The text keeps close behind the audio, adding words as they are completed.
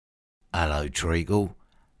Hello, Treagle.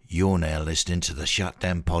 You're now listening to the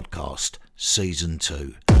Shutdown Podcast, Season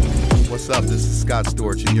 2. What's up? This is Scott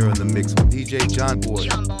Storch, and you're in the mix with DJ John Boy.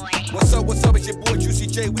 What's up? It's your boy Juicy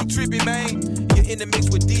J. We trippy, man. You're in the mix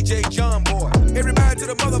with DJ John Boy. Everybody to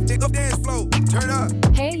the motherfucker dance floor. Turn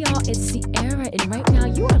up. Hey, y'all, it's Sierra, and right now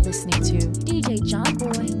you are listening to DJ John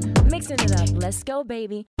Boy. Mixing it up. Let's go,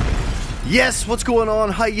 baby. Yes, what's going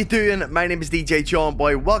on? How you doing? My name is DJ John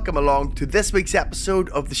Boy. Welcome along to this week's episode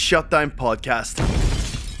of the Shutdown Podcast.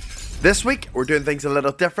 This week, we're doing things a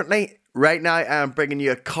little differently. Right now, I am bringing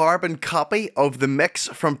you a carbon copy of the mix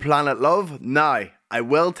from Planet Love. Now, I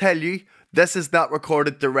will tell you, this is not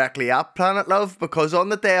recorded directly at Planet Love, because on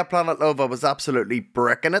the day of Planet Love, I was absolutely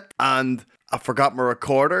bricking it, and I forgot my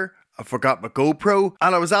recorder, I forgot my GoPro,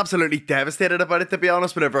 and I was absolutely devastated about it, to be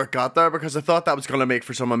honest, whenever I got there, because I thought that was going to make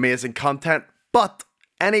for some amazing content. But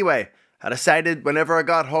anyway, I decided whenever I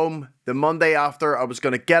got home, the Monday after, I was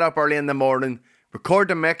going to get up early in the morning, record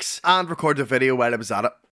the mix, and record the video while I was at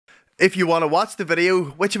it. If you want to watch the video,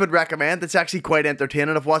 which I would recommend, it's actually quite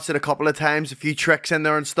entertaining. I've watched it a couple of times, a few tricks in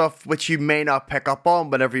there and stuff, which you may not pick up on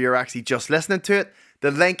whenever you're actually just listening to it. The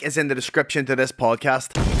link is in the description to this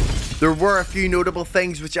podcast. There were a few notable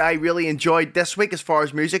things which I really enjoyed this week as far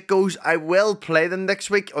as music goes. I will play them next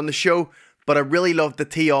week on the show, but I really loved the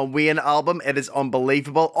Tion Wayne album. It is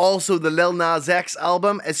unbelievable. Also, the Lil Nas X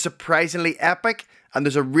album is surprisingly epic, and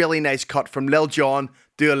there's a really nice cut from Lil Jon,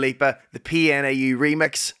 Dua Lipa, the PNAU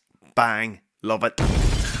remix. Bang. Love it.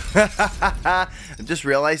 I'm just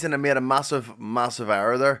realising I made a massive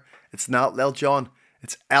error there. It's not Lil Jon.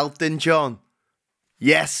 It's Elton John.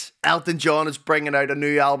 Yes, Elton John is bringing out a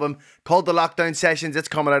new album called The Lockdown Sessions. It's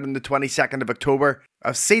coming out on the 22nd of October.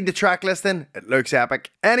 I've seen the track listing. It looks epic.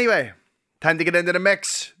 Anyway, time to get into the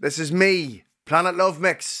mix. This is me, Planet Love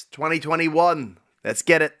Mix 2021. Let's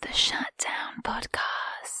get it. The Shutdown Podcast.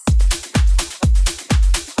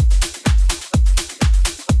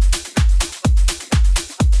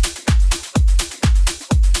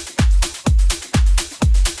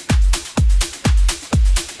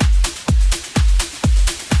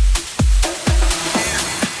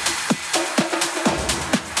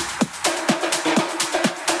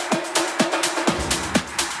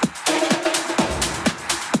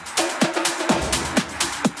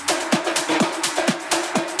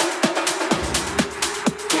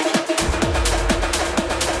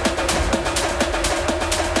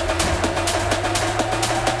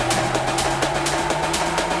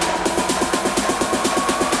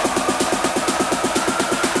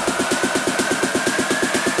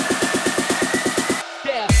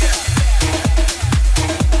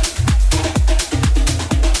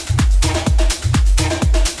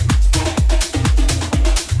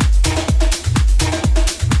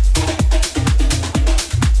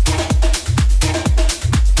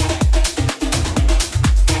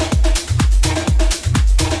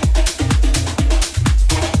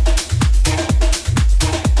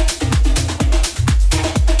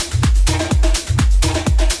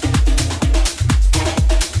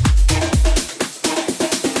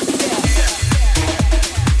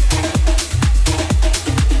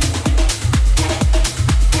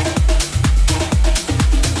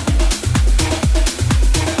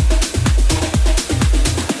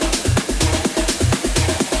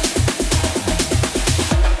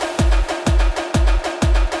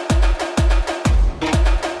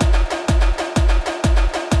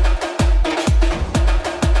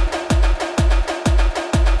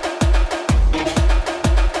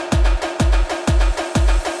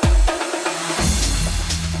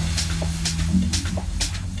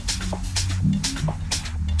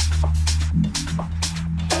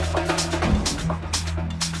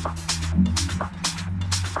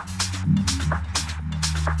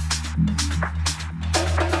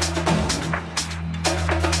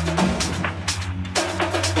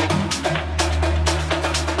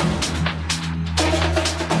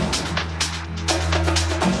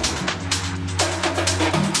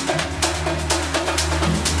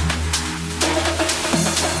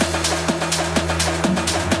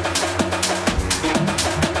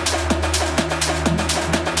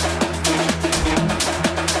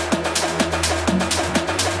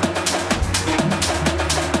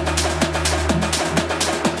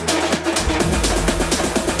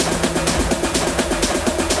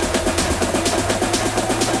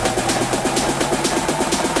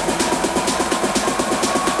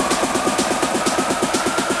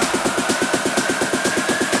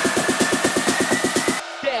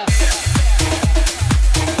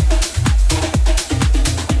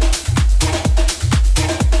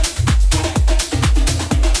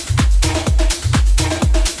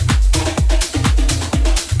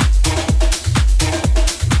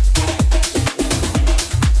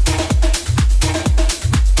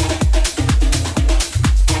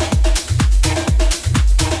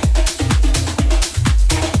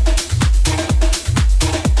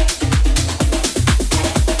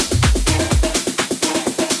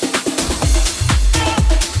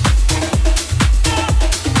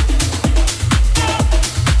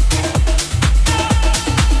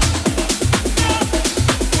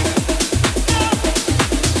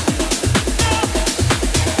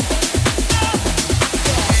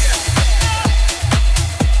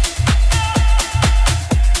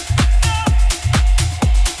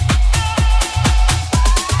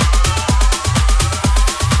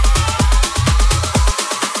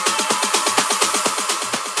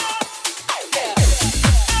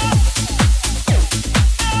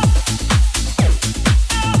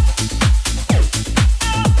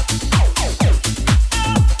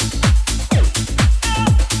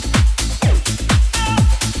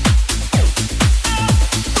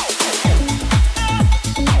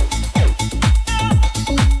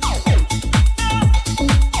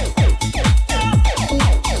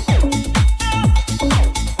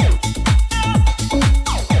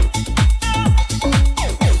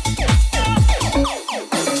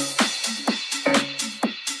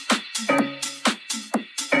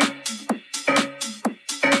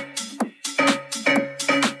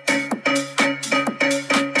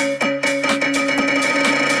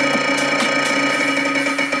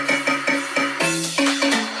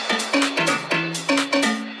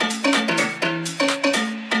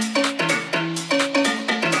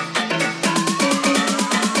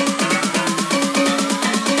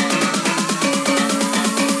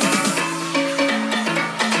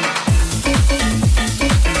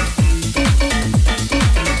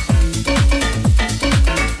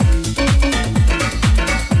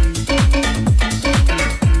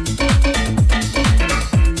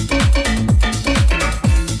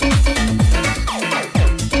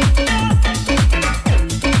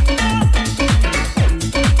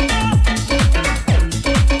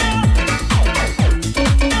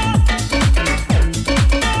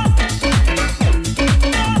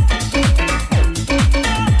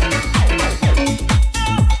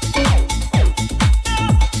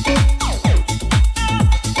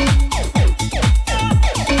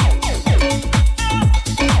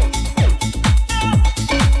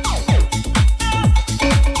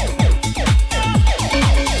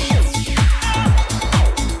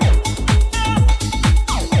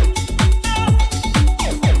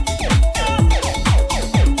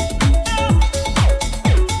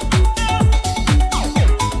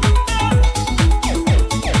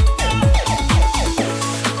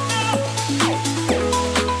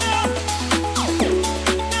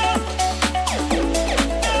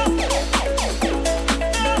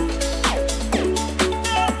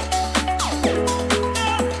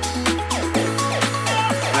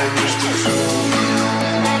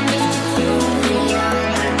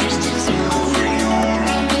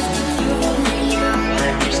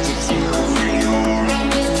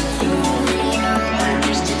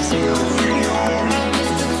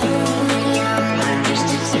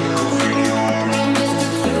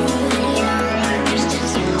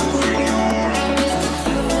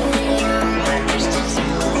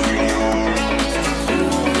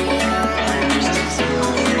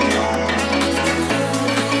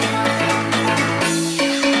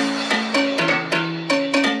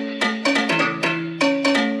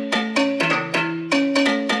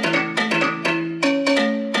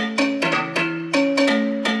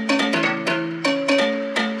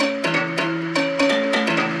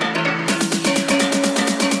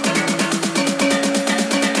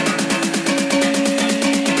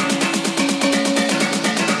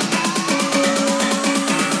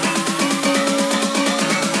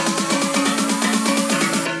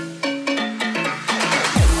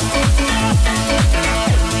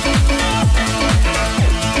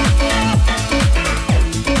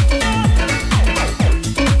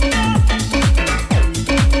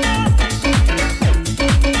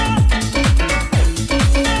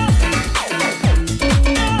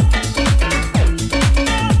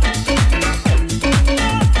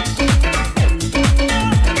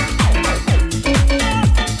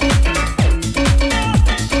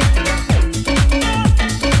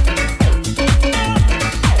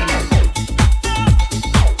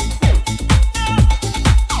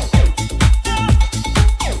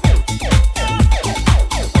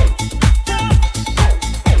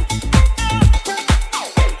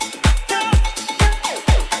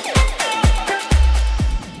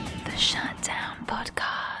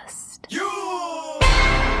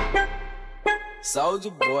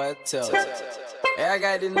 boy, tell it. Hey, I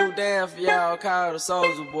got this new dance for y'all called the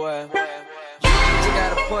Soldier Boy. You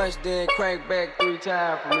gotta punch, then crank back 3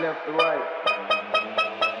 times from left to right.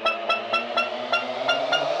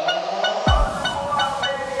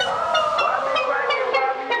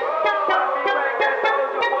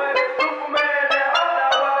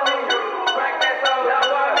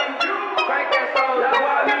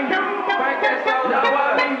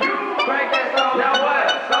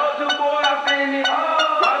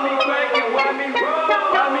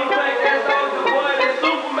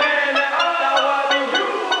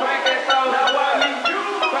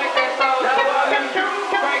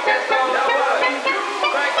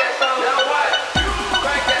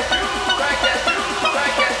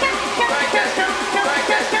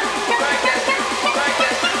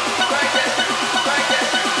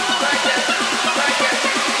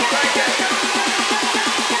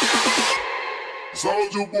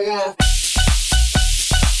 Soldier Boy.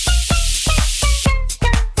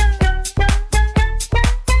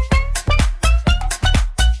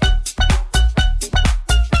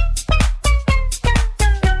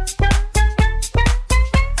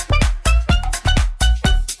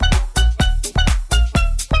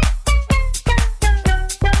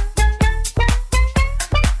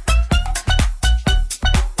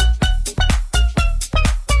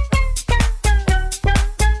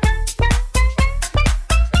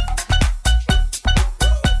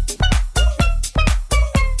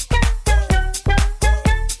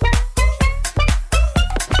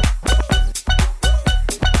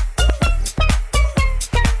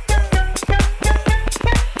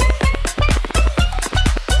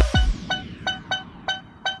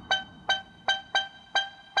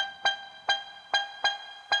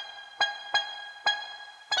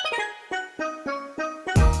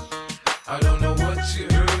 I don't know what you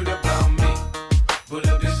heard about me, but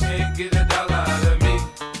if this can't get $1 out of me,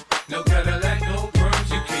 no Cadillac, no perms,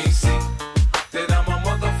 you can't see that I'm a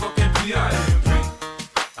motherfucking P.I.M.P.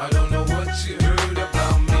 I don't know what you heard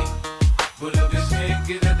about me, but if this can't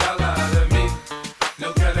get $1 out of me,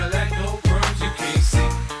 no Cadillac, no perms, you can't see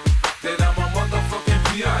that I'm a motherfucking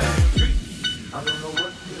P.I.M.P. I don't know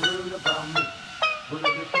what you heard about me, but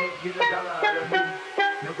if this can't get $1 out of me,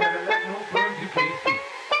 no Cadillac, no perms, you can't see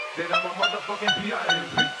that I'm a motherfucking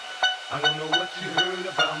P.I.M.P. I don't know what you heard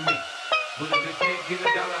about me, but if you can't get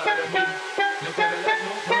 $1 out of me, no Cadillac,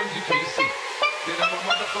 no perms, you can't see that I'm a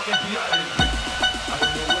motherfucking P.I.M.P. I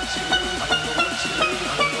don't know what you heard, I don't know what you heard,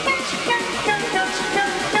 I don't know what you heard, I don't know what you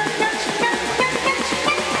heard, I don't know what you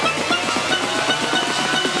heard,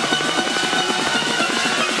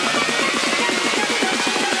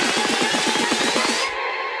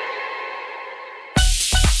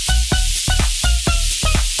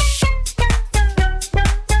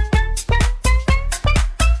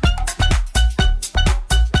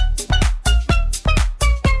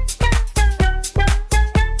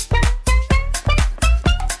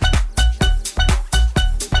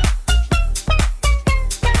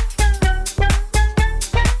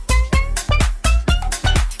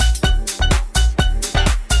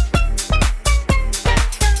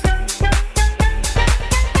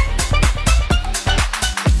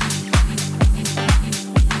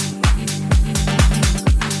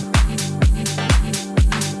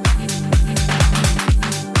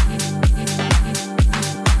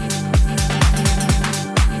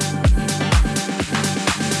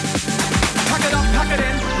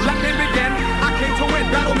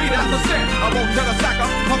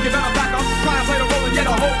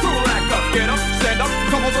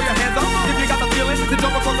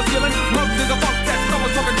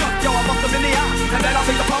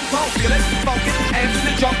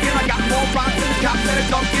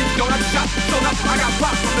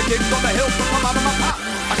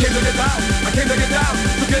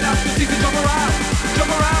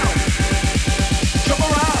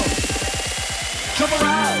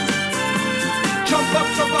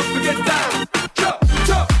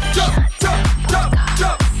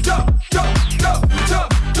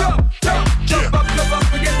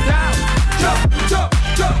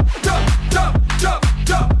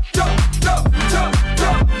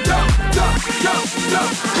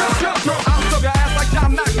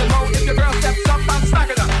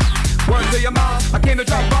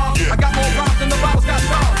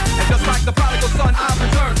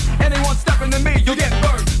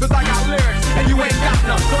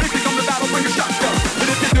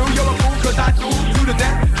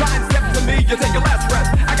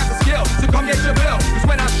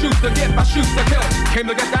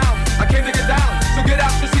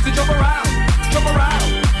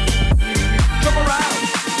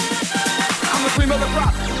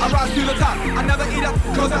 I rise to the top. I never eat leader,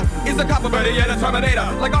 cause I is a copper, but yeah, the Terminator.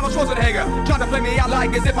 Like Arnold Schwarzenegger, trying to play me out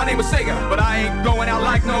like as if my name was Sega. But I ain't going out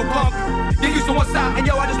like no punk. Get used to one side, and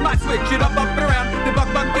yo, I just might switch it up and around. Then buck,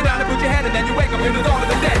 get down and put your head in, then you wake up in the dawn of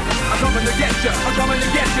the dead. I'm coming to get ya, I'm coming to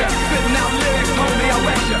get ya. Spitting out lyrics, homie, I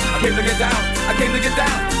wet ya. I came to get down, I came to get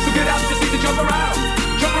down. So get out, just need to jump around,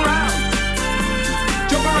 jump around,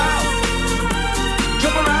 jump around,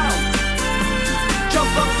 jump around.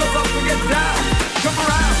 Jump up, and get down. Jump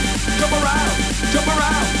around, jump around, jump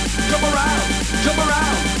around, jump around, jump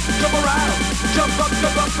around, jump around. Jump up,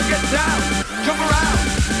 and get down. Jump around,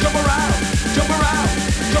 jump around, jump around,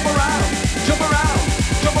 jump around, jump around,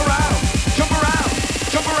 jump around, jump around,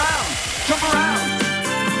 jump around, jump around.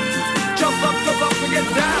 Jump up, and get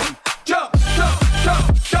down. Jump, jump, jump,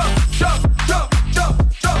 jump, jump, jump, jump,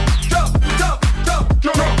 jump, jump, jump, jump,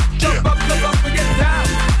 jump, jump up, and get down.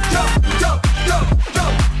 Jump, jump, jump,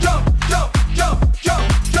 jump, jump, jump, jump, jump,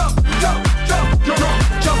 jump, jump, jump,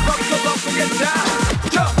 jump, jump up, and get down.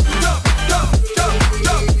 Jump, jump, jump, jump,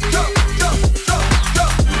 jump, jump, jump,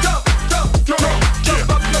 jump, jump, jump,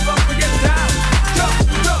 jump, jump up, and get down. Jump,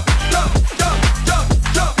 jump, jump, jump, jump,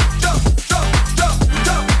 jump, jump, jump,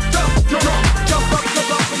 jump, jump, jump,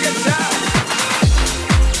 jump up, and get down.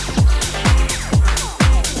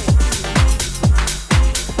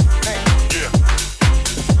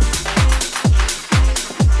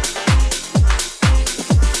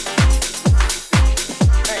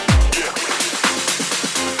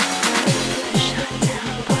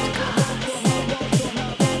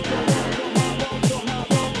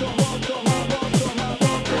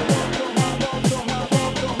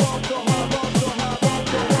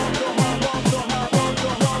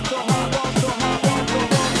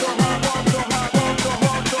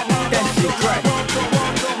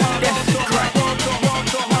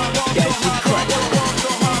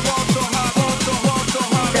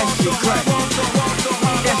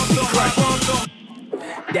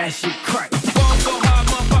 That shit crack. Ball so hard,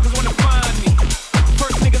 motherfuckers wanna find me.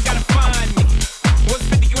 First niggas gotta find me. What's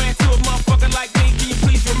 50 grand to a motherfucker like me? Can you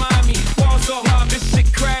please remind me? Ball so hard, this shit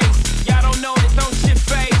crazy. Y'all don't know that don't shit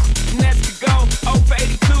phase. And that's to go 0 for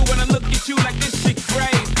 82 when I look at you like this shit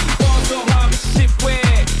crazy. Ball so hard, this shit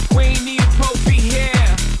weird. We ain't need a Pope be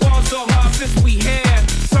here. Ball so hard since we here.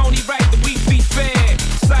 It's only right that we be fair.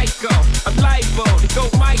 Psycho, a libo, to go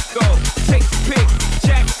Michael. Take the pick,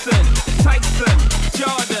 Jackson, Tyson,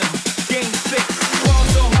 Jordan, game 6. Ball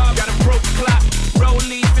so hard, got a broke clock.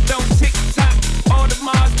 Rollies that don't tick tock. All the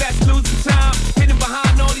Mars that's losing time. Hidden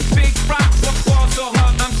behind all these big rocks. Ball so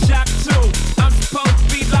hard, I'm shocked too. I'm supposed to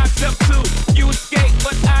be locked up too. You escape,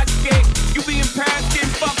 but I escape. You be in Paris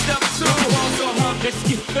getting fucked up too. Ball so hard, let's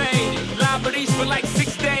get faded. Liberties for like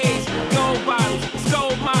 6 days. Gold bottles,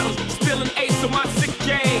 gold models. Spilling ace on my sick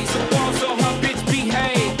days. Ball so hard, bitch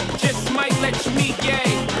behave. Just might let you meet gay.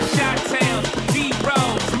 Shot town,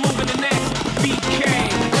 D-Rose, moving the next BK.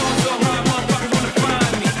 Ball so hard, motherfuckers wanna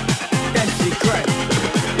find me. That shit crack.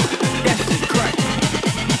 That shit crack.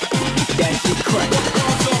 That shit crack.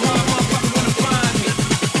 Ball so hard, motherfuckers wanna find me.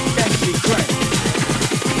 That shit crack.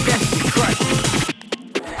 That shit crack.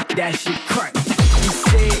 That shit crack. You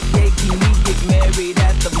said, yeah, can we get married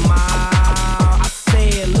at the mall? I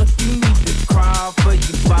said, look, you need to crawl for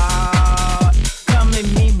your bar. Come and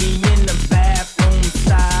meet me in the bathroom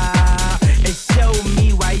style and show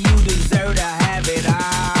me why you deserve to have it all.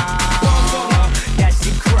 That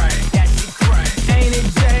shit crack, that shit crack. Ain't it,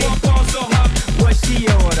 Jay? What she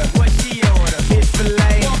order? What she order? Fish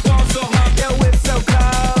fillet. Yo, it's so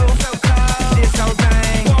cold, so cold. This whole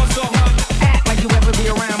thing. Act like you ever be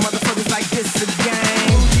around motherfuckers like this again.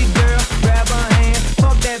 Bougie girl, grab her hand,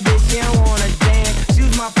 fuck that bitch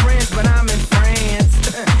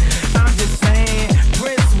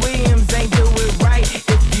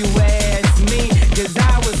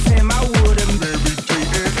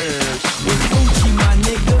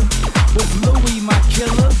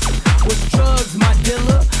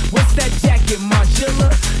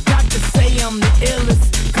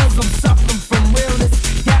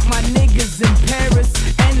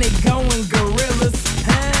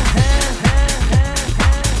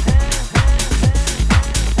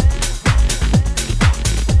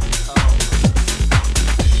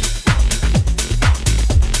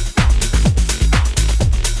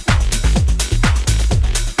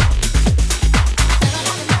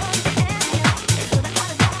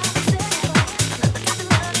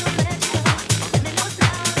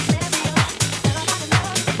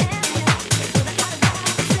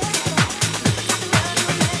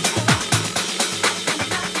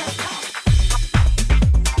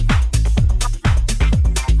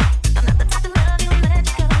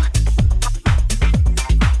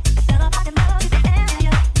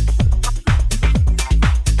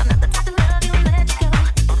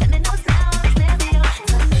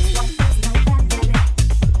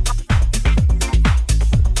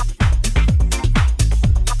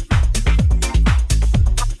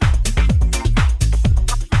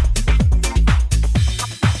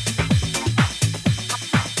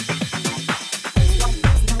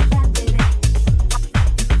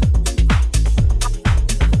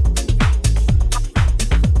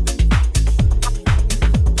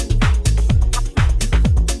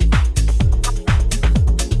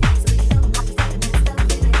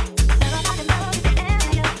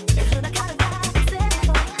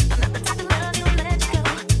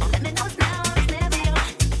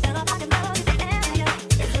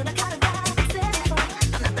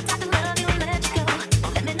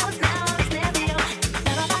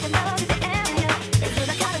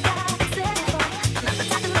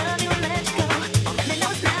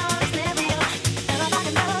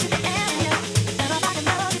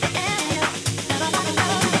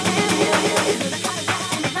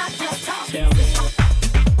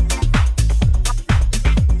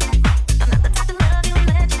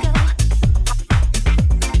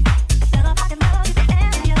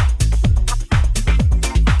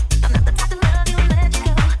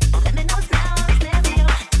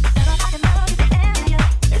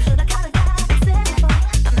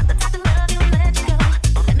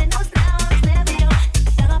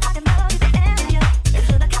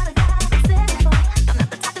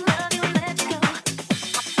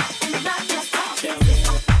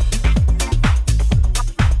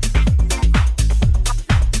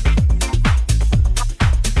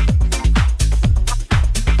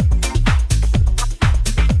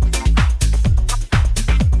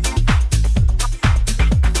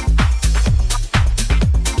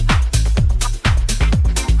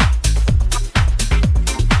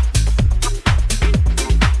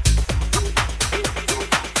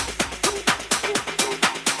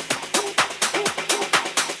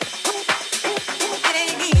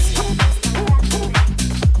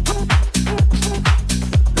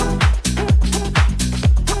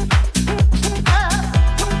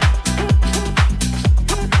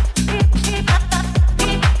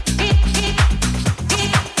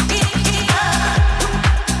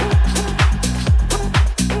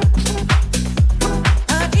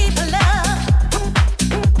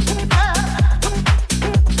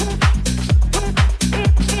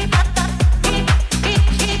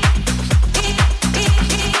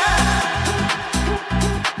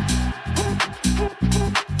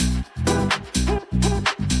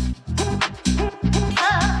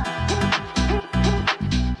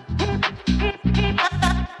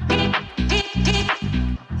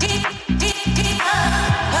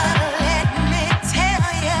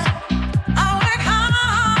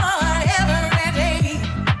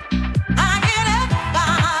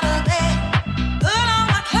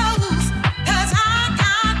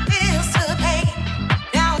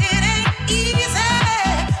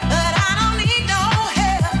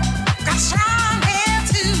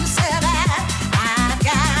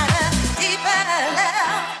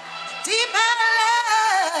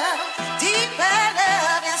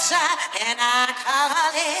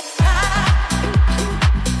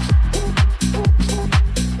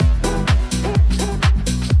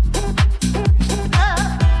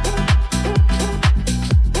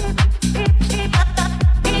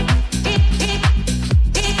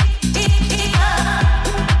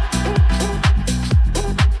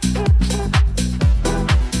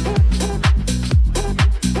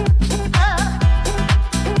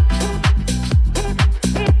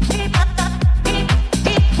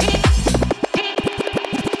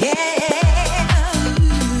Yeah.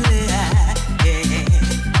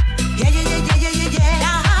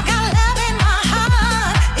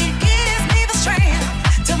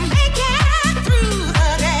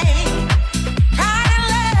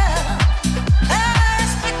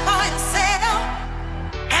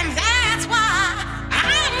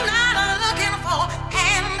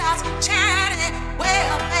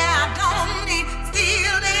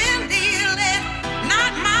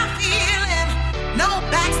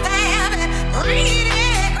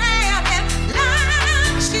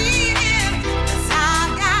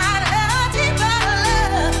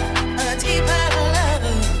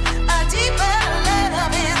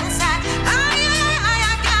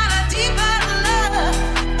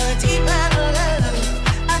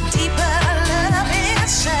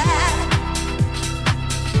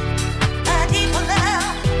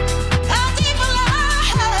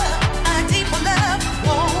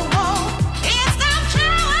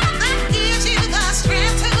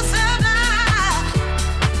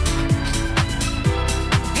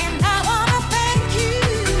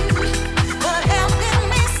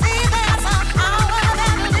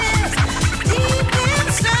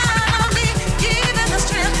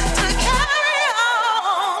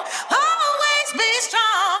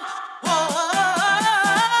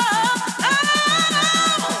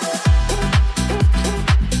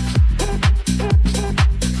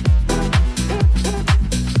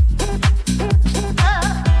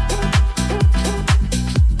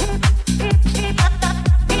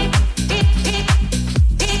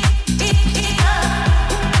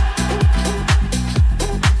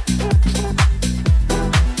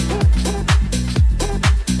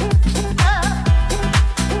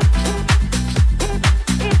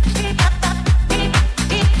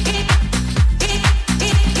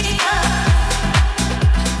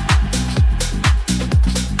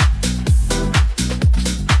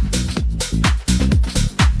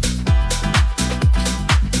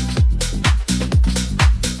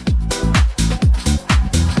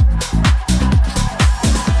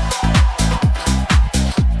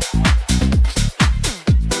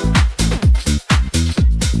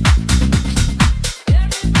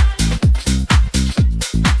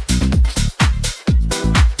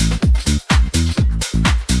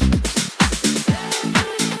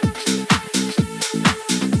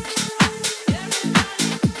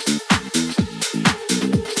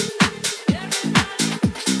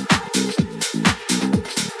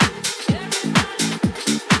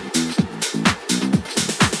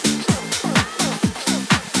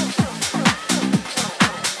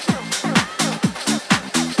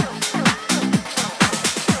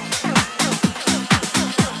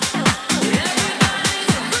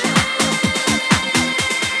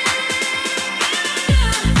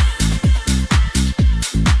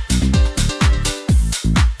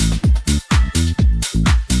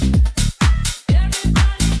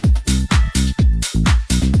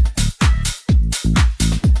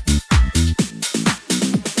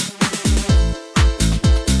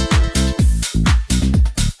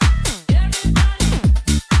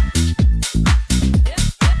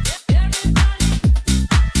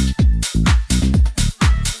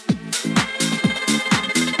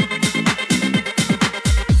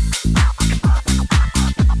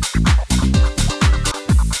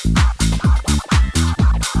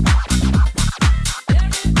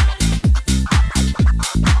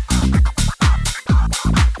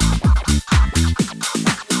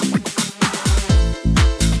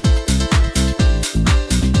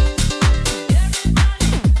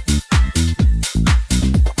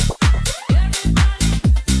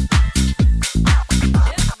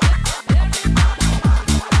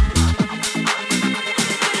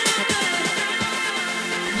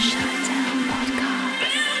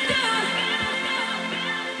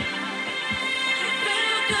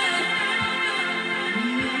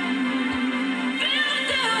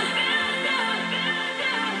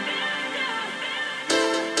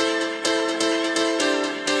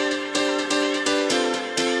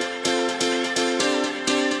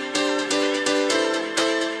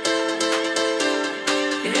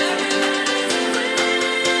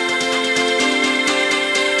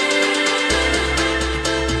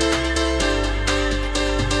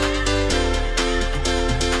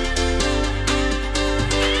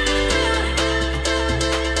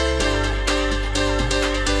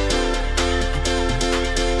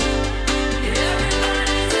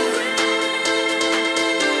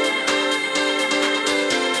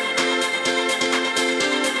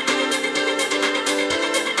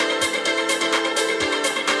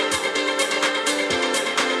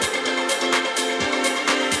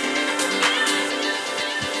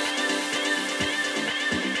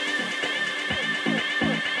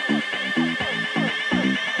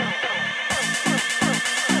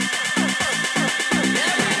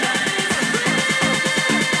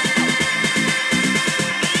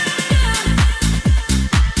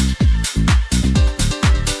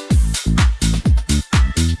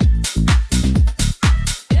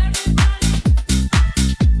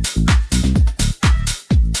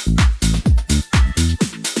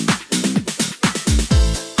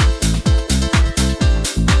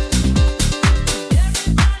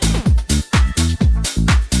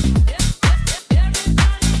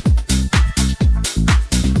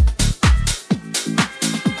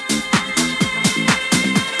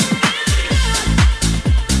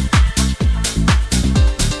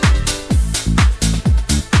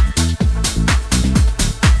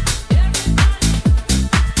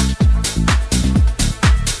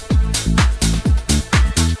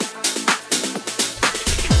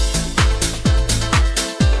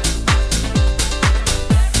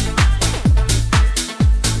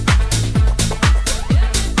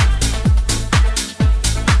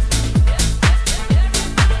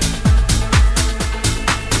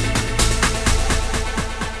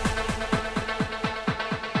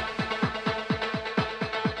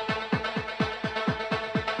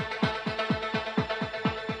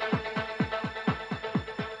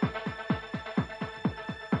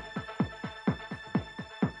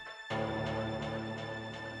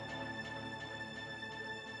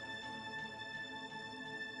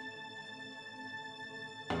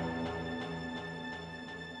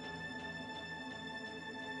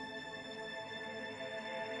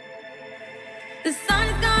 The sun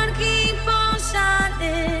is gonna keep on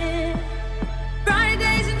shining. Brighter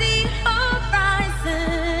days in the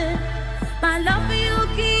horizon. My love for you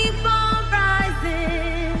keep on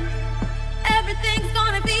rising. Everything's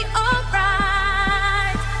gonna be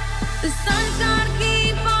alright. The sun is gonna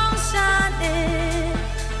keep on shining.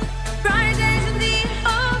 Brighter days in the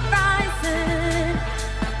horizon.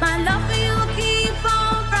 My love for you keep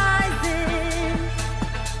on rising.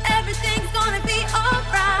 Everything's gonna be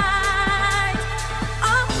alright.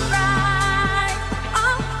 Alright,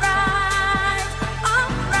 alright,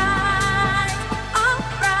 alright, alright, alright,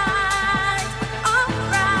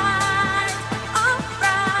 alright,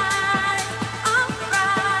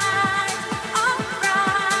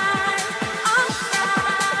 alright,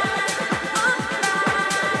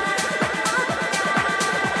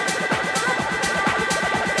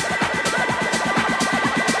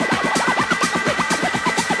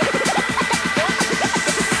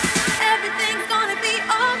 everything's gonna be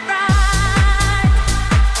alright.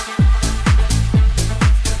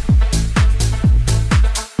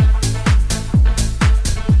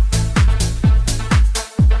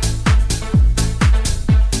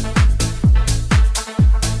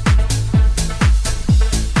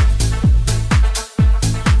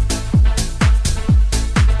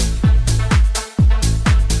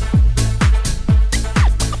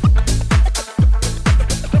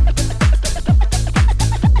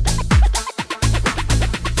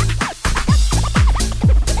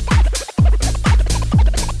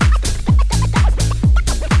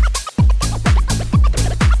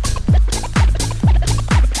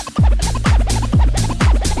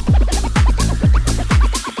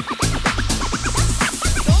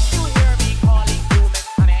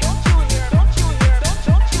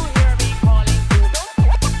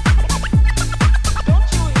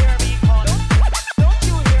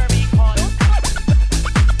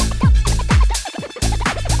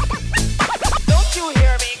 Don't you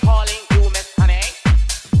hear me calling you, Miss Honey?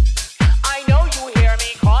 I know you hear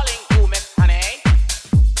me calling you, Miss Honey.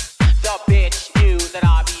 The bitch knew that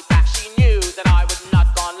I'd be back. She knew that I would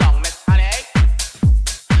not gone long, Miss Honey.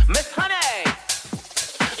 Miss Honey,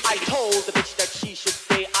 I told the bitch that she should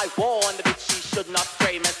stay. I warned the bitch she should not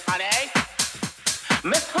stray, Miss Honey.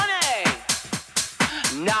 Miss Honey,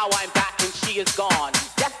 now I'm back and she is gone.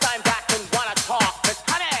 Yes, I'm back and wanna talk, Miss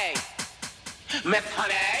Honey. Miss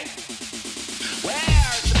Honey,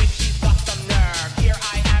 where's the bitch? She's got some nerve. Here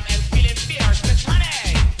I am and feeling fierce, Miss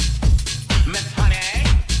Honey. Miss Honey,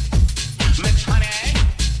 Miss Honey,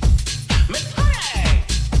 Miss Honey,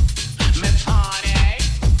 Miss Honey,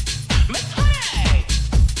 Miss Honey,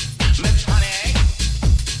 Miss Honey,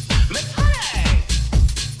 Miss Honey,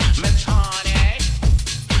 Miss Honey,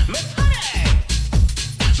 Miss Honey,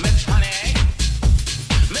 Miss Honey,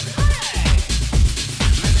 Miss Honey,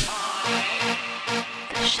 Miss Honey.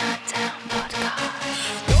 Shut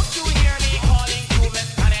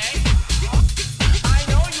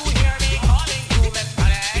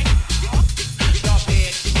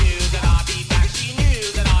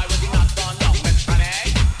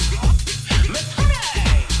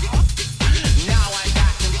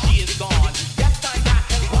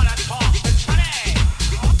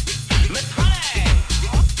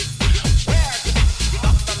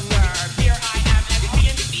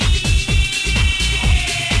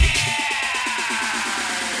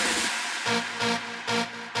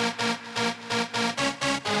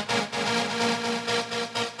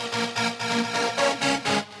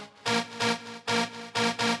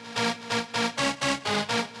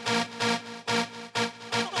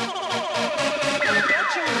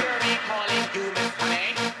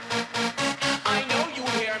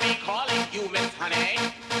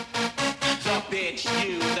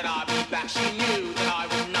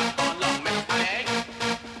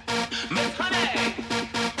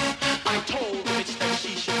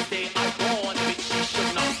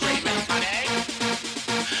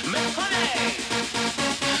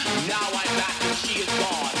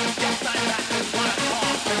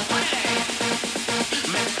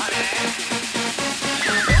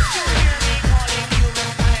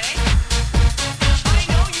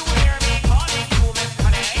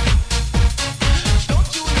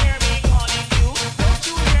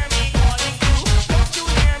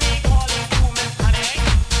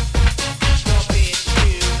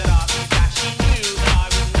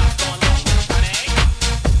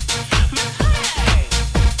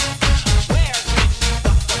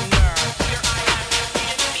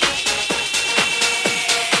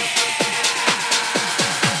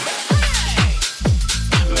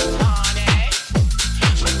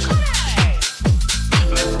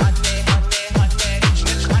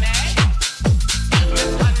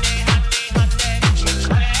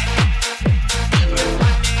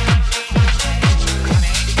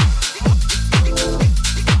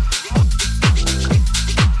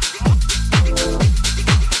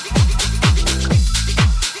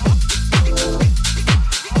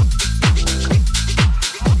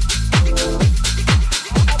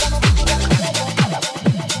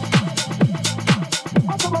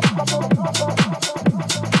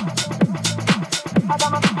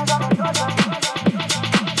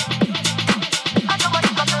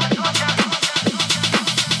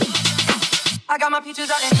I got my peaches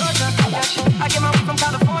out in Georgia, that shit. I get my weed from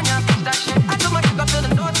California, that shit. I took my chick up to the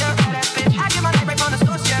north, yeah, that bitch. I get my name right from the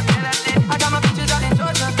source, yeah, that's it. I got my peaches out in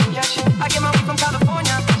Georgia, that shit. I get my weed from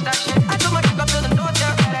California, that shit. I took my chick up to the north,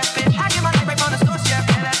 yeah, that bitch. I get my name right from the source, yeah,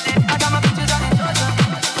 that's it. I got my peaches out in Georgia,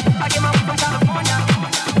 I get my weed from California.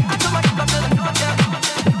 I took my chick up to the north, yeah,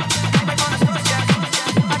 right from the source, yeah.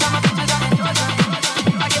 I got my peaches out in Georgia,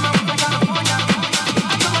 I get my weed from California.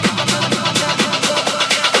 I took my chick up to the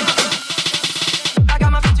north, yeah. I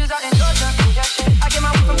got my peaches out in Georgia, yeah, shit. I get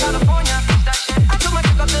my weed from California, that shit. I took my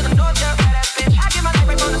chick up to the north, yeah, that bitch. I get my name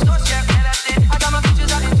right from the source, yeah, that's it. I got my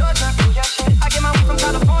peaches out in Georgia, yeah, shit. I get my weed from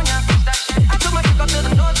California, that shit. I took my chick up to the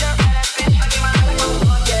north, yeah, that bitch. I get my name right from the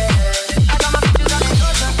source, yeah. I got my peaches out in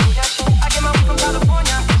Georgia, yeah, shit. I get my weed from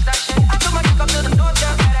California, that shit. I took my chick up to the north,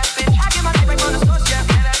 yeah, that bitch. I get my name right from the source, yeah,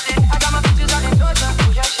 that's it. I got my peaches out in Georgia,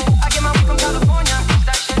 yeah, shit. I get my weed from California,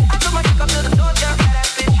 that shit. I took my chick up to the north, yeah, that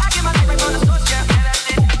bitch. I get my name right from the source, yeah, that's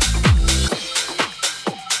it.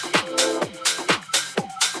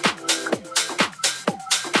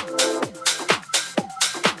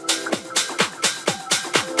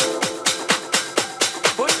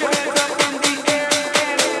 Put your hands up in the air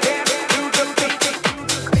and dance to the beat.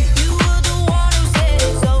 You were the one who said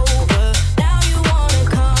it's over. Now you wanna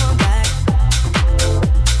come back.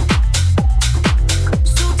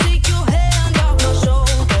 So take your hand off my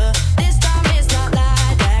shoulder. This time it's not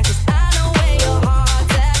like that, 'cause I know where your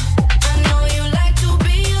heart's at. I know you like to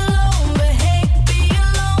be alone, but hey, being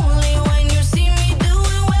lonely when you see me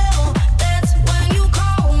doing well, that's when you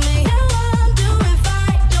call me. Now I'm doing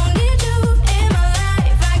fine, don't need you in my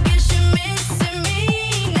life. I guess you're missing me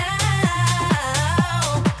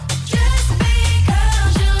now. Just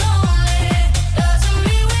because you're lonely doesn't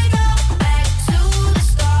mean we go back to the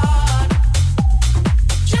start.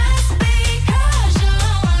 Just because you're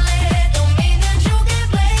lonely don't mean that you can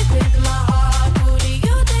play with my heart. Who do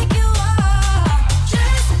you think you are?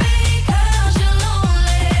 Just because you're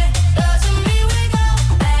lonely doesn't mean we go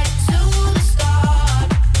back to the start.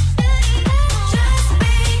 Just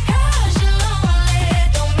because you're lonely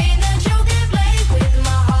don't mean that you can play with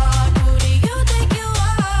my heart. Who do you think you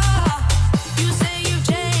are? You say you've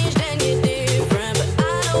changed and you're different, but I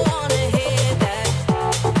don't wanna hear that.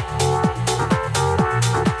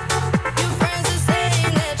 Your friends are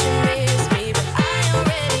saying that you miss me, but I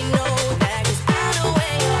already know that, 'cause I know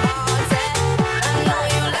where your heart's at. I know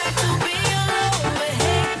you like to be alone, but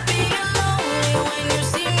hey, being lonely when you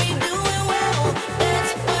see me doing well,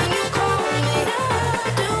 that's when you call me. Now I'm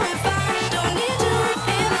doing fine, don't need you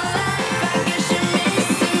in my life. I guess you're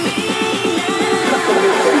missing me now.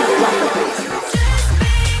 Just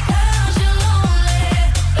because you're lonely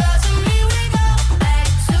doesn't mean we go back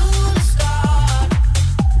to the start.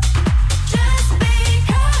 Just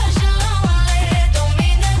because you're lonely don't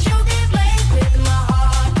mean that you can play with my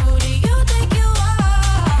heart. Who do you think you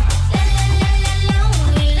are? La la la la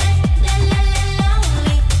lonely, la la la la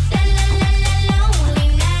lonely, la la la la lonely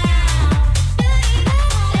now. La la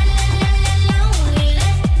la la lonely, la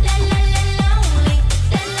la la la lonely,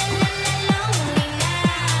 la la la la lonely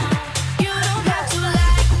now. You don't have to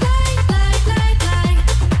like.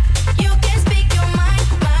 You can speak your mind.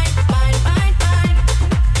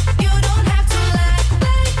 You don't have to lie.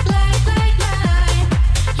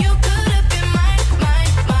 You could have been mine. Put your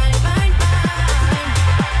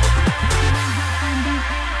hands up in the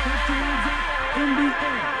air. Put your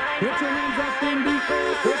hands up in the air.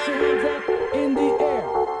 Put your hands up in the air.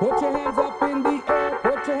 Put your hands up in the air.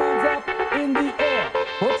 Put your hands up in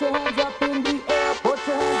the air. Put your hands up in the air. Put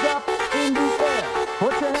your hands up in the air.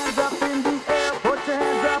 Put your hands up in the air. Put your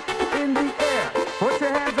hands up in the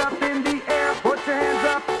air. Put your hands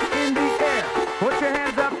up in the air. Put your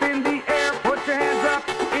hands up in the air. Put your hands up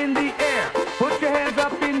in the air. Put your hands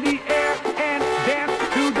up in the air and dance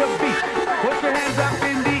to the beat. Put your hands up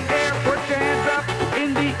in the air. Put your hands up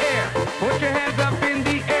in the air. Put your hands up in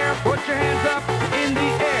the air. Put your hands up in the air. Put your hands up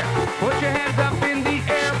in the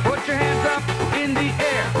air. Put your hands up in the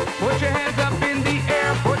air. Put your hands up in the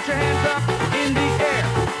air. Put your hands up in the air.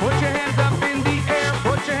 Put your hands up in the air.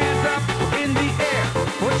 Put your hands up in the air.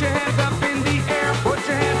 Put your hands up in the air. Put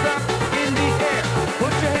your hands up in the air.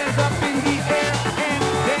 Put your hands up in the air and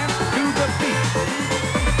dance to the beat.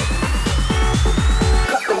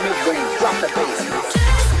 Cut the mid-range, drop the bass.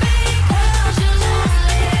 Just because you're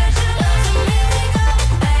lonely doesn't mean we go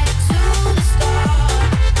back to the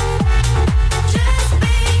start. Just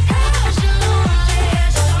because you're lonely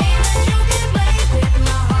doesn't mean that you can play with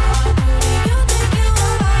my heart. Who do you think you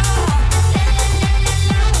are?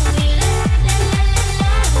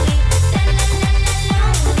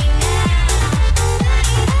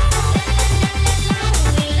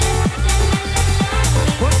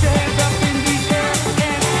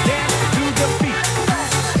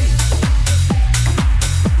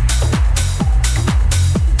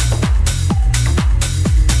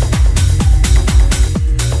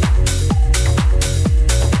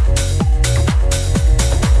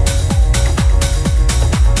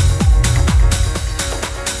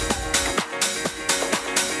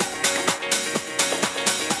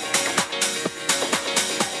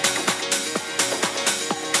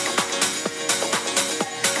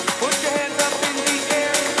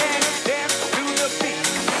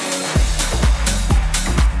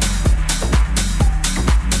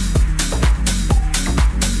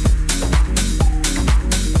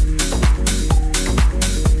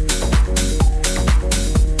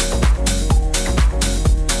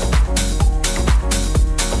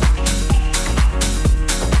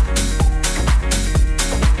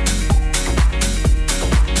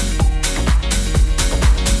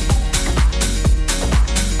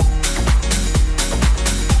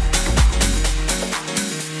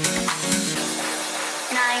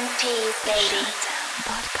 90s, baby?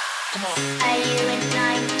 Are you in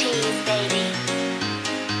 90s, baby?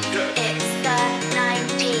 It's the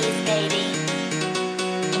 90s, baby.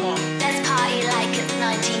 Let's party like it's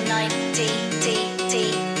 1990,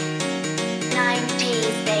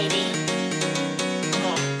 90s, baby.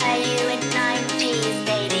 Are you in 90s,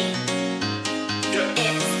 baby?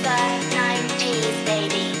 It's the 90s,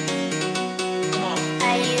 baby.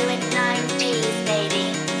 Are you in 90s, baby?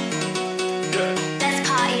 Let's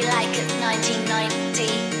party like it's 1990,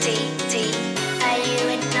 Are you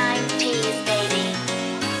in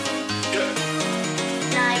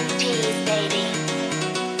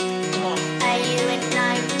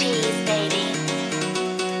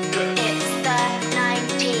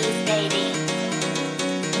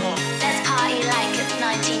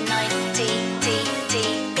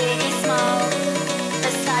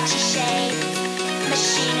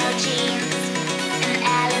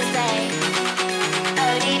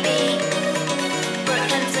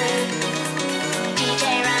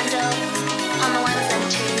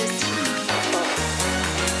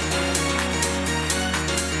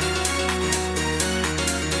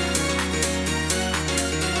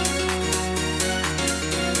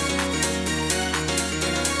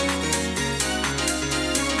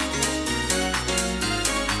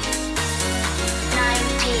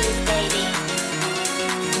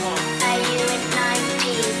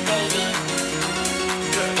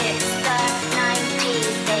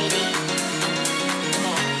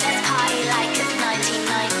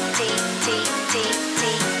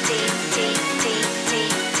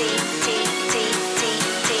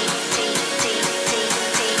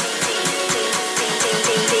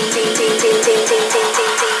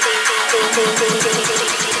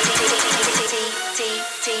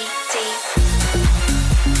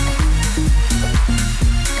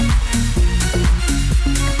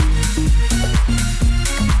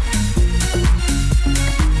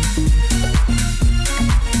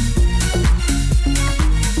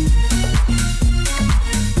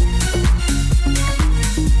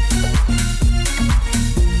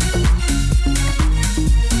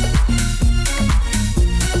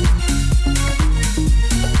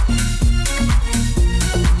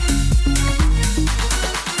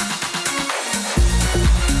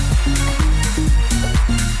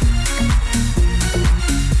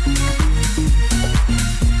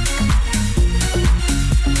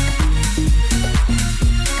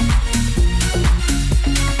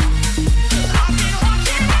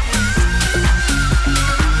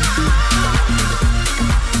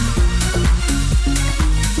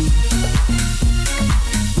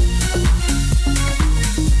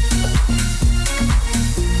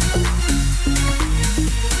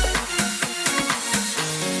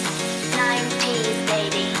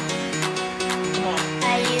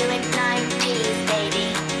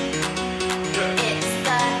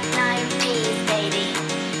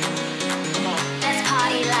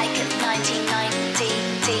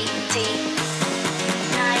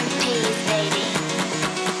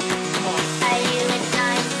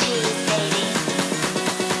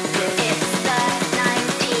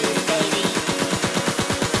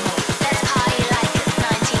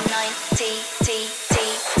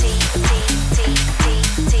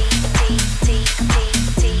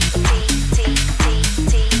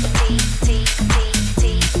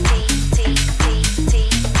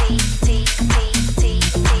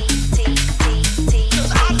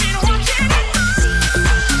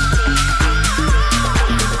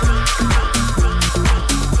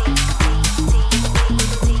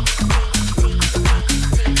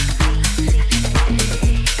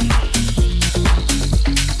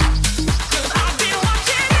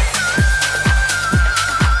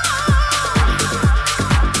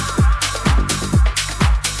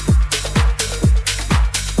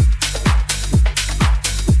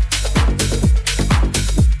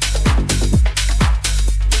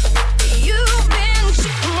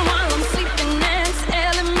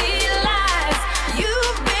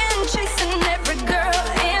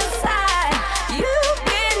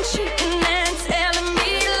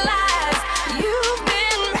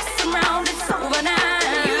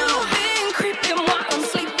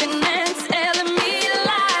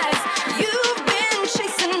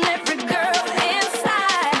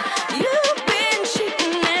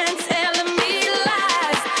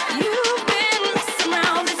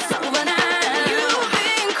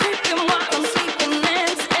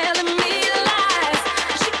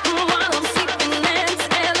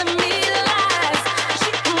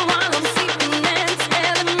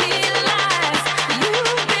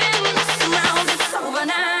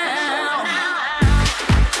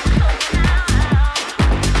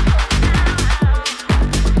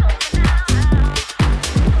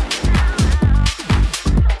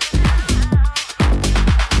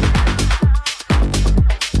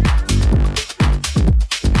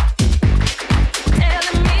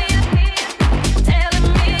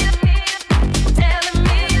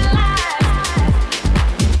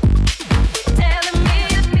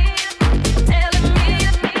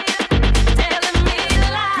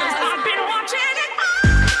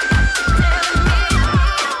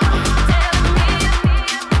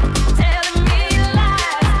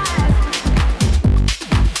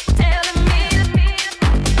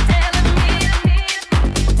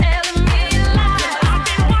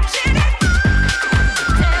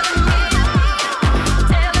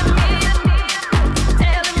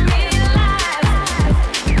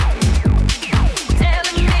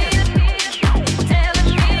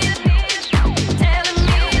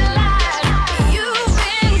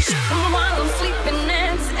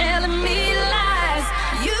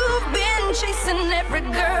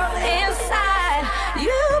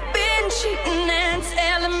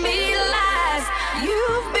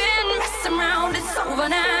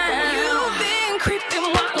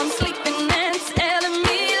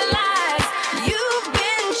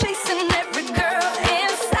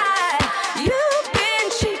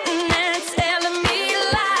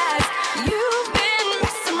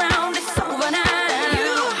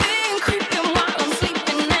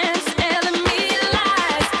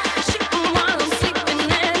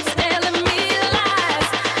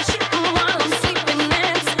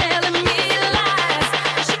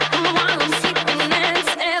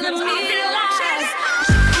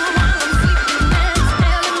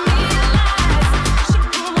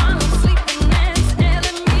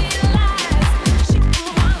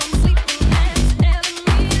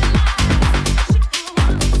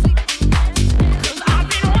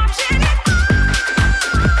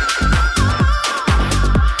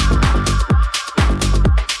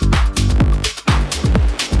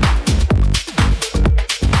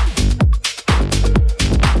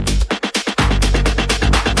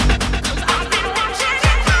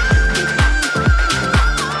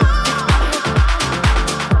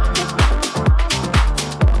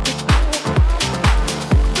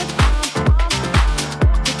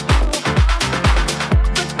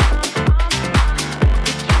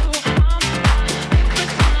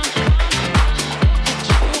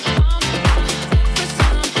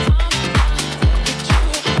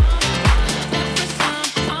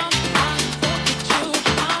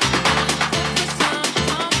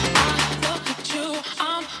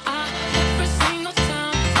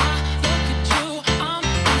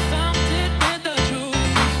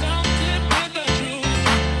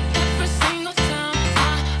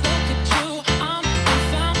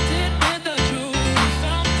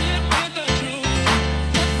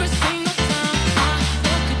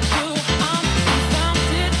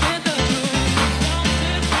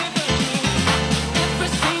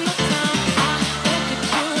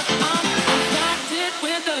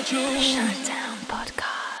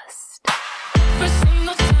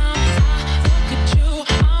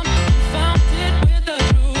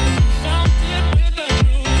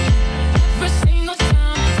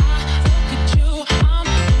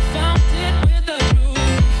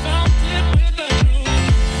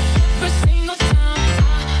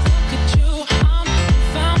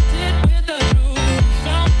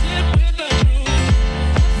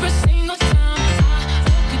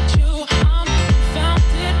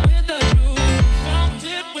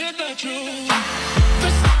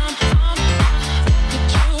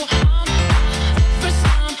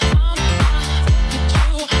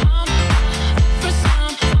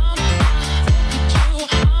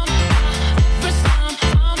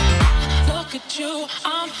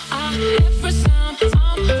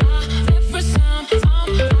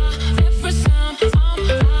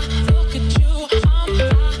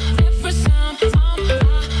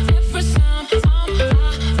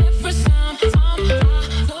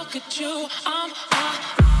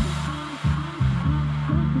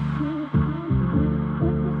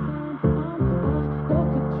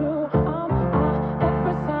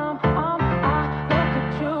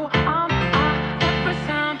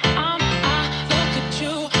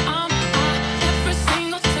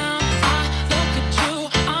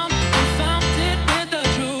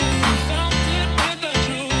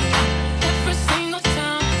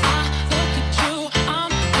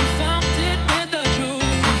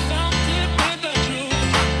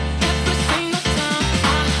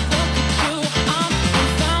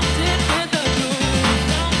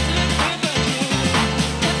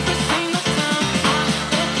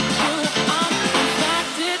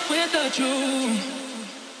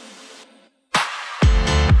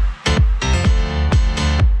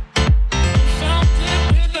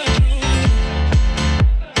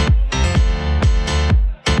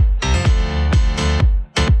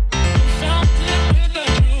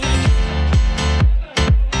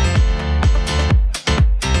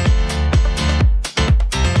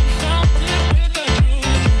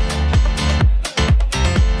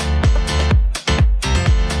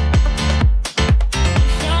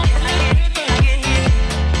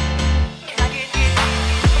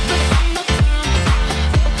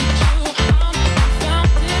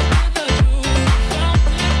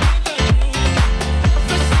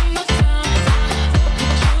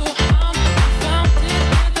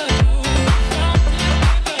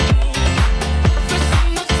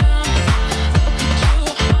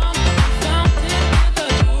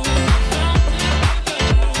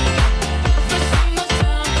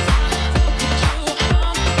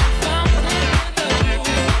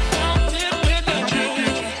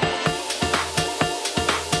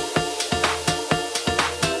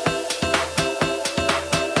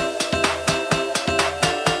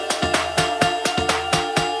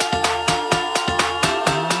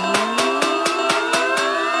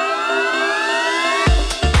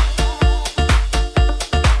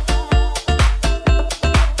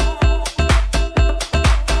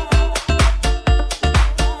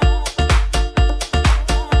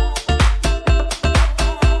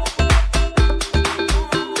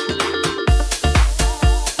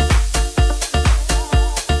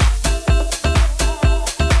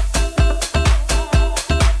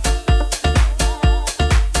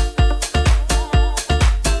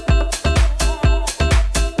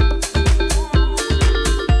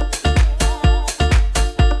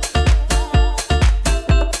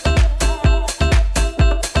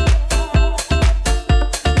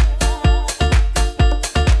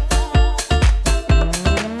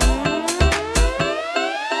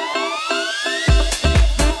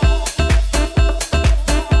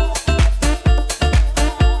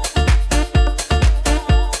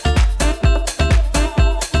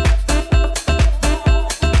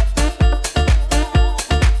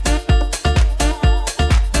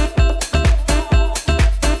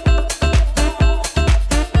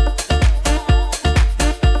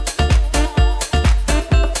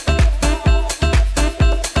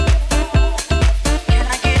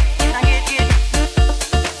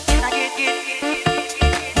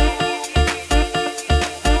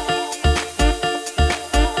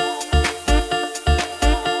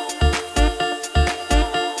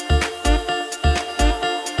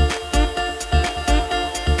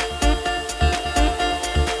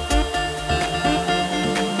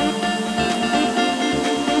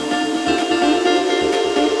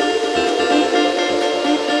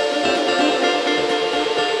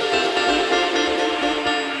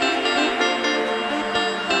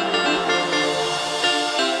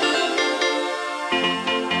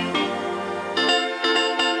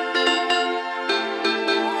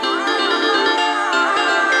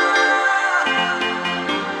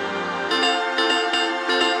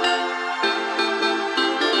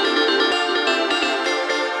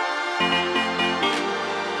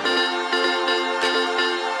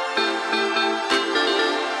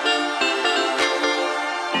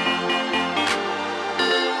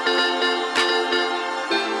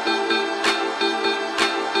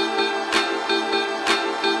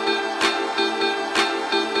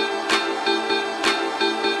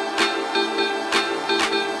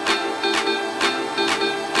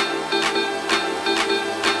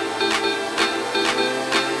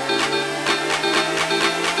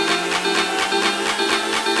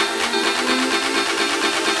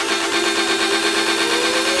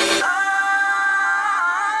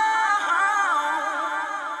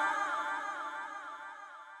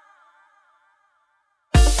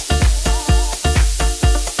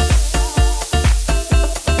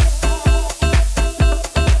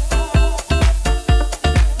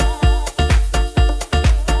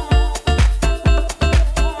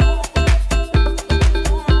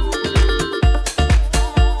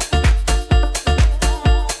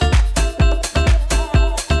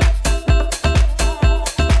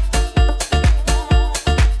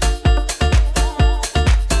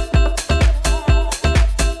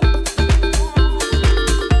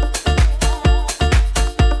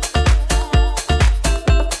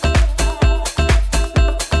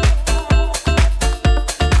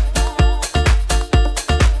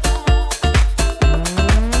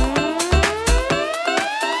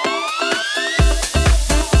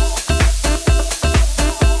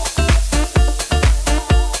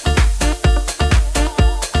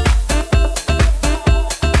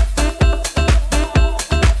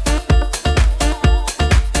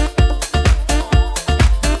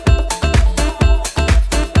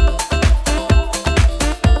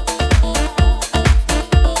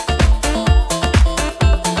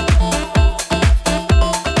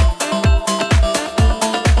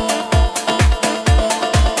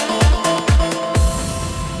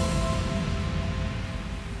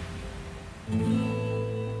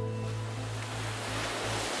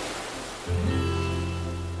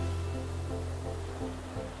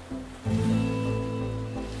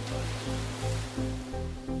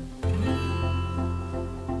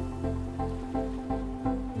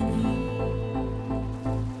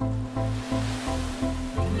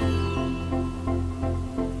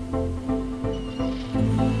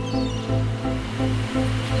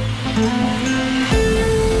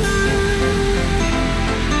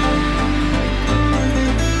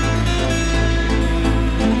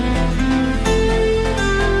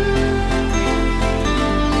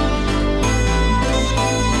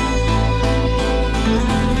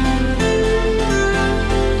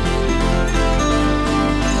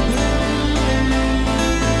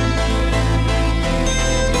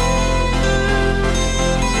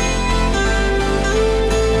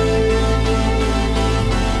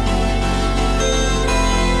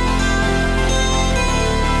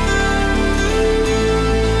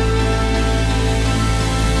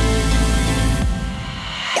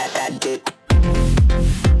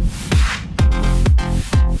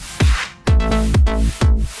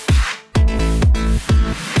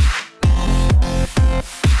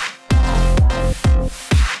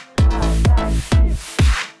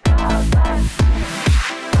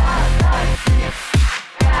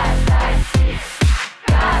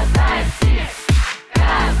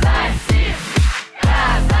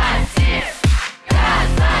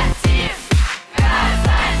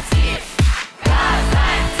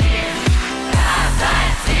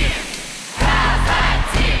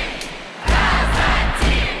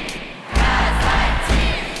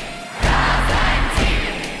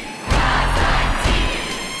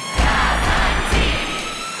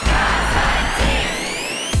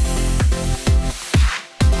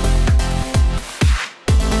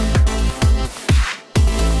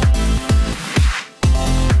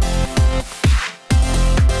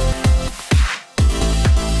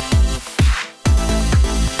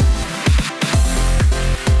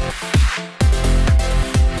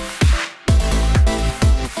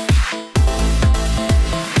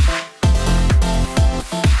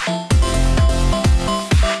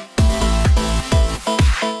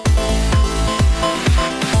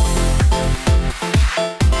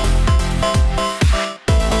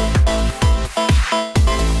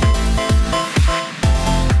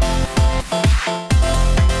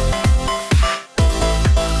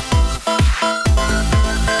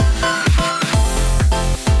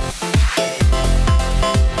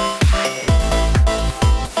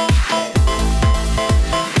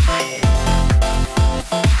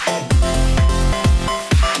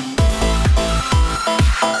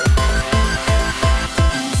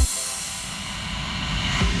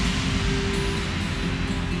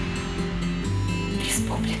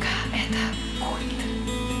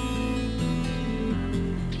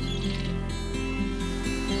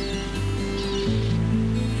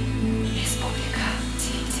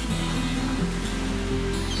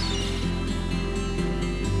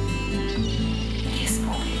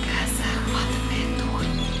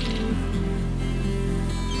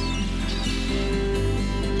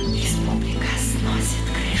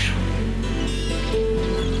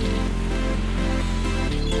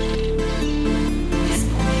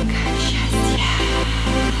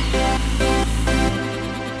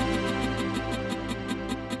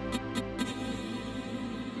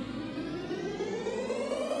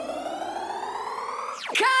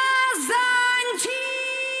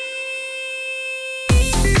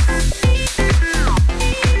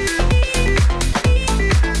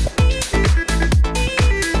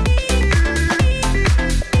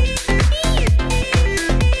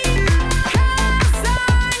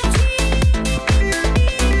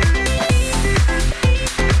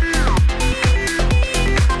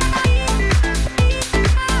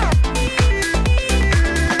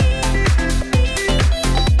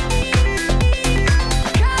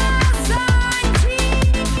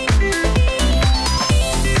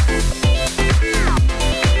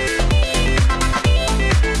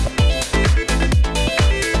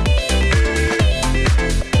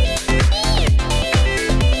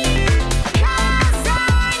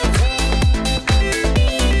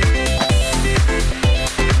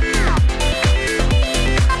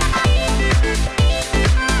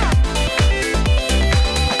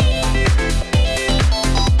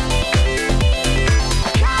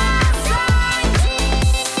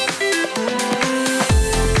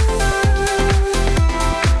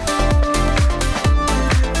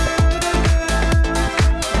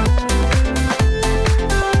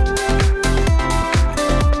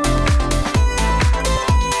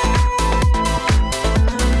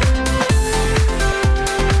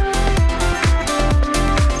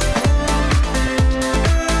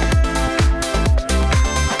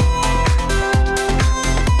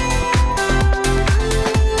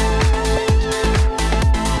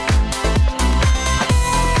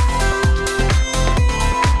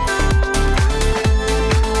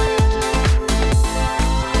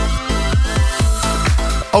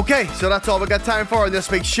Okay, so that's all we got time for on this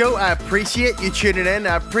week's show. I appreciate you tuning in.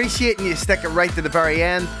 I appreciate you sticking right to the very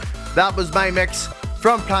end. That was my mix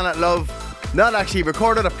from Planet Love. Not actually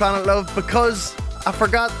recorded at Planet Love because I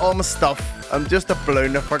forgot all my stuff. I'm just a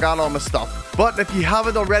balloon. I forgot all my stuff. But if you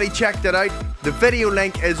haven't already checked it out, the video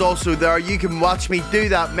link is also there. You can watch me do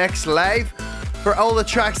that mix live. For all the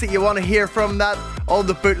tracks that you want to hear from that, all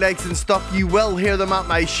the bootlegs and stuff, you will hear them at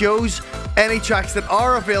my shows. Any tracks that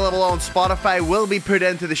are available on Spotify will be put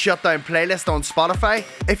into the Shutdown playlist on Spotify.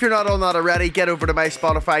 If you're not on that already, get over to my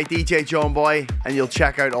Spotify, DJ John Boy, and you'll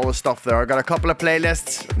check out all the stuff there. I got a couple of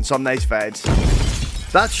playlists and some nice vibes.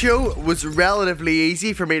 That show was relatively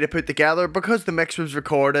easy for me to put together because the mix was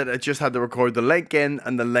recorded. I just had to record the link in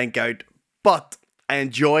and the link out. But I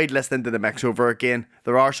enjoyed listening to the mix over again.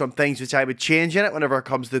 There are some things which I would change in it whenever it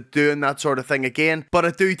comes to doing that sort of thing again. But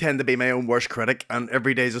I do tend to be my own worst critic, and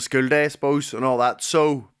every day's a school day, I suppose, and all that.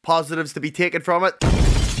 So, positives to be taken from it.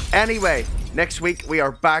 Anyway, next week we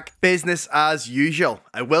are back business as usual.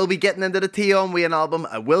 I will be getting into the Tion Wayne album.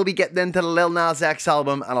 I will be getting into the Lil Nas X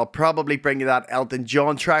album, and I'll probably bring you that Elton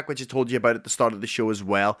John track, which I told you about at the start of the show as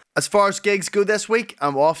well. As far as gigs go this week,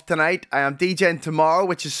 I'm off tonight. I am DJing tomorrow,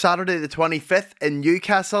 which is Saturday the 25th in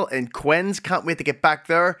Newcastle in Quins. Can't wait to get back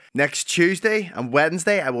there. Next Tuesday and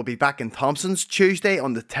Wednesday, I will be back in Thompson's. Tuesday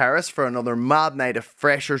on the Terrace for another mad night of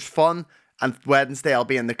freshers fun, and Wednesday I'll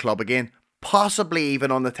be in the club again. Possibly even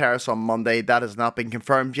on the Terrace on Monday. That has not been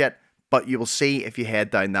confirmed yet, but you will see if you head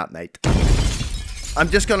down that night. I'm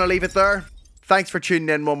just going to leave it there. Thanks for tuning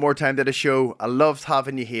in one more time to the show. I loved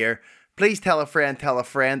having you here. Please tell a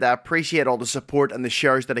friend. I appreciate all the support and the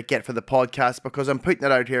shares that I get for the podcast because I'm putting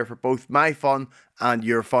it out here for both my fun and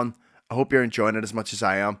your fun. I hope you're enjoying it as much as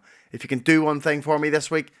I am. If you can do one thing for me this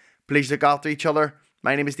week, please look after each other.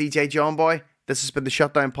 My name is DJ John Boy. This has been the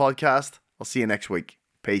Shutdown Podcast. I'll see you next week.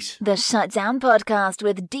 Peace. The Shutdown Podcast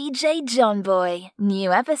with DJ John Boy.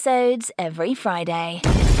 New episodes every Friday.